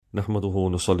نحمده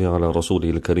نصلي على رسوله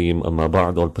الكريم أما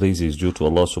بعد. All praise is due to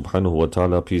Allah subhanahu wa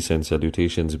ta'ala. Peace and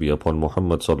salutations be upon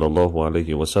Muhammad sallallahu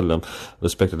alayhi wa sallam.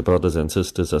 Respected brothers and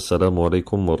sisters, Assalamu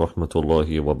alaikum wa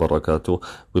rahmatullahi wa barakatuh.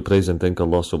 We praise and thank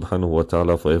Allah subhanahu wa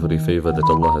ta'ala for every favor that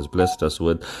Allah has blessed us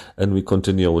with, and we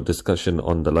continue our discussion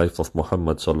on the life of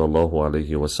Muhammad sallallahu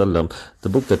alayhi wa sallam. The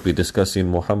book that we discuss in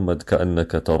Muhammad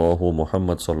ka'annaka tarahu,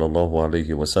 Muhammad sallallahu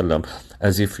alayhi wa sallam,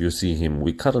 as if you see him.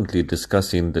 We currently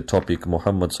discussing the topic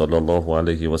Muhammad sallallahu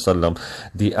alayhi wasallam,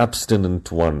 the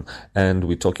abstinent one, and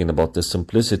we're talking about the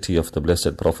simplicity of the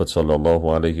blessed Prophet sallallahu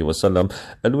alayhi wasallam.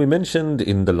 And we mentioned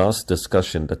in the last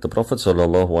discussion that the Prophet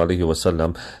sallallahu alayhi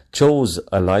wasallam chose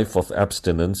a life of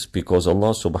abstinence because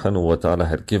Allah subhanahu wa ta'ala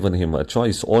had given him a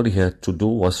choice. All he had to do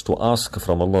was to ask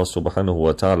from Allah subhanahu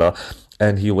wa ta'ala,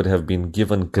 and he would have been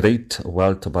given great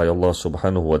wealth by Allah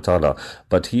subhanahu wa ta'ala.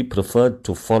 But he preferred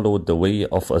to follow the way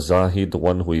of a zahid,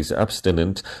 one who is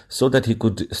abstinent, so that he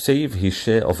could save his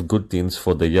share of good things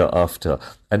for the year after.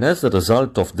 And as a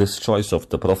result of this choice of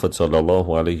the Prophet sallallahu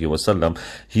alaihi wasallam,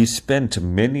 he spent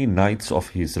many nights of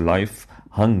his life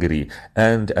hungry,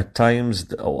 and at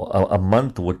times a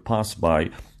month would pass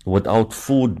by without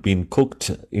food being cooked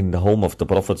in the home of the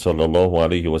Prophet sallallahu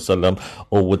alaihi wasallam,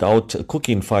 or without a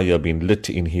cooking fire being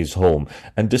lit in his home.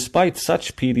 And despite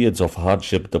such periods of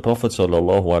hardship, the Prophet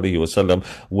sallallahu alaihi wasallam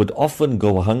would often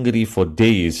go hungry for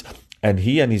days, and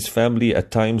he and his family at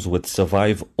times would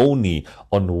survive only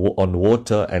on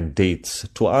water and dates.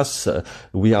 To us,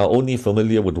 we are only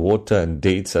familiar with water and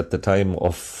dates at the time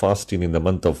of fasting in the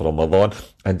month of Ramadan,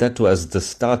 and that was the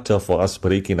starter for us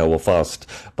breaking our fast.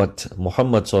 But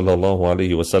Muhammad sallallahu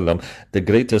alaihi wasallam, the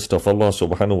greatest of Allah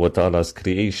subhanahu wa ta'ala's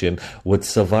creation, would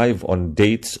survive on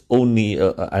dates only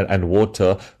and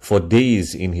water for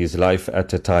days in his life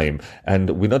at a time.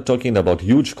 And we're not talking about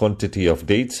huge quantity of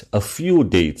dates. A few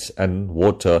dates and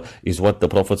water is what the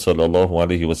Prophet sallallahu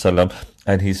alaihi wasallam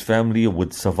and his family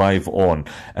would survive on.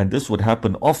 And this would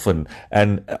happen often,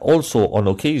 and also on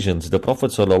occasions the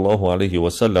Prophet sallallahu alaihi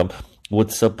wasallam would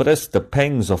suppress the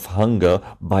pangs of hunger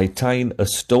by tying a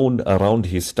stone around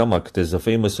his stomach. There's a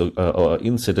famous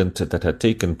incident that had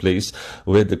taken place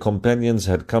where the companions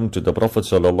had come to the Prophet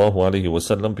sallallahu alaihi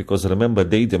wasallam, because remember,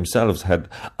 they themselves had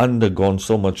undergone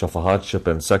so much of hardship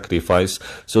and sacrifice.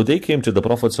 So they came to the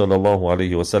Prophet sallallahu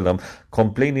alaihi wasallam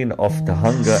complaining of the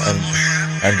hunger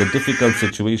and the difficult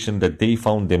situation that they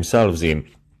found themselves in.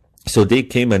 So they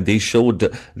came and they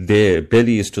showed their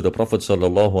bellies to the Prophet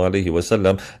sallallahu alaihi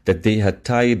wasallam that they had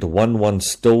tied one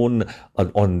stone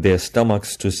on their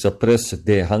stomachs to suppress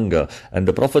their hunger. And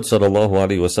the Prophet sallallahu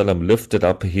alaihi wasallam lifted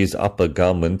up his upper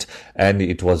garment, and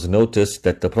it was noticed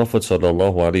that the Prophet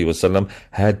sallallahu alaihi wasallam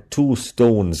had 2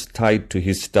 stones tied to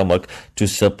his stomach to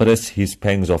suppress his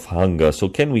pangs of hunger. So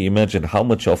can we imagine how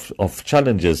much of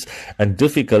challenges and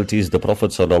difficulties the Prophet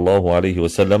sallallahu alaihi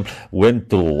wasallam went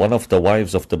through? One of the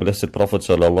wives of the Blessed Prophet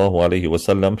sallallahu alaihi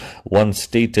wasallam once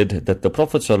stated that the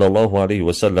Prophet sallallahu alaihi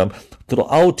wasallam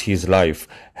throughout his life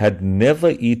had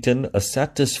never eaten a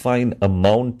satisfying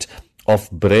amount of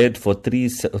bread for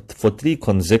three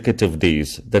consecutive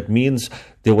days. That means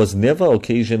there was never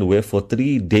occasion where for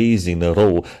 3 days in a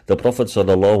row the Prophet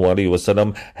sallallahu alaihi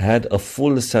wasallam had a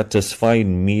full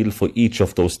satisfying meal for each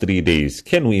of those 3 days.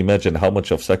 Can we imagine how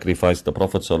much of sacrifice the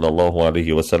Prophet sallallahu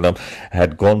alaihi wasallam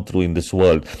had gone through in this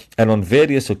world? And on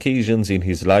various occasions in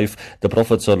his life, the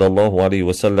Prophet sallallahu alaihi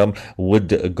wasallam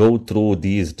would go through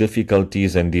these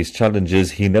difficulties and these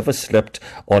challenges. He never slept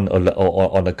on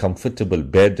a comfortable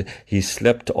bed. He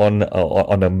slept on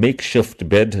a makeshift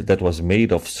bed that was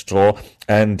made of straw,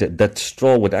 and that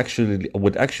straw would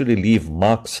actually leave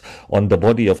marks on the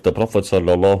body of the Prophet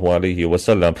sallallahu alaihi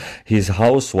wasallam. His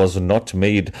house was not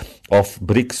made of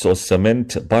bricks or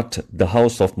cement, but the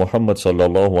house of Muhammad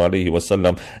sallallahu alaihi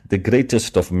wasallam, the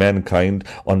greatest of mankind,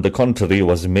 on the contrary,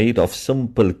 was made of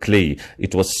simple clay.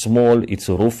 It was small, its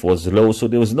roof was low, so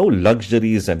there was no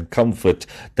luxuries and comfort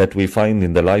that we find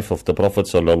in the life of the Prophet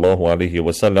sallallahu alaihi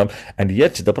wasallam. And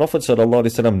yet the Prophet sallallahu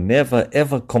alaihi wasallam never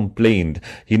ever complained.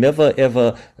 He never ever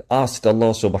asked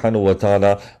Allah subhanahu wa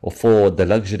ta'ala for the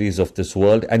luxuries of this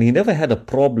world, and he never had a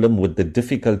problem with the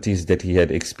difficulties that he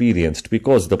had experienced,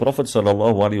 because the Prophet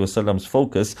sallallahu alaihi wasallam's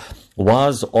focus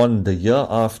was on the year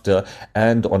after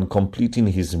and on completing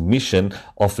his mission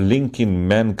of linking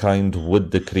mankind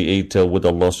with the Creator, with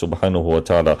Allah subhanahu wa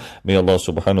ta'ala. May Allah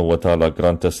subhanahu wa ta'ala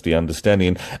grant us the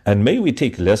understanding, and may we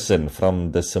take lesson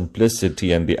from the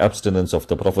simplicity and the abstinence of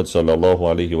the Prophet sallallahu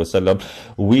alaihi wasallam.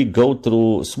 We go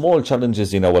through small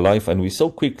challenges in our life, and we so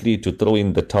quickly to throw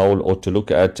in the towel or to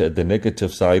look at the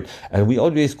negative side, and we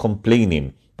always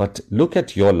complaining. But look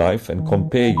at your life and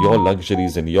compare your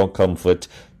luxuries and your comfort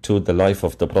to the life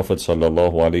of the Prophet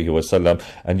sallallahu alaihi wasallam,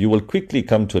 and you will quickly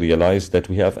come to realize that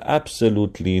we have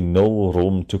absolutely no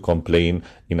room to complain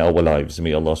in our lives.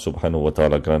 May Allah subhanahu wa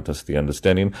ta'ala grant us the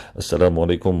understanding. Assalamu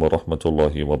alaikum wa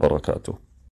rahmatullahi wa barakatuh.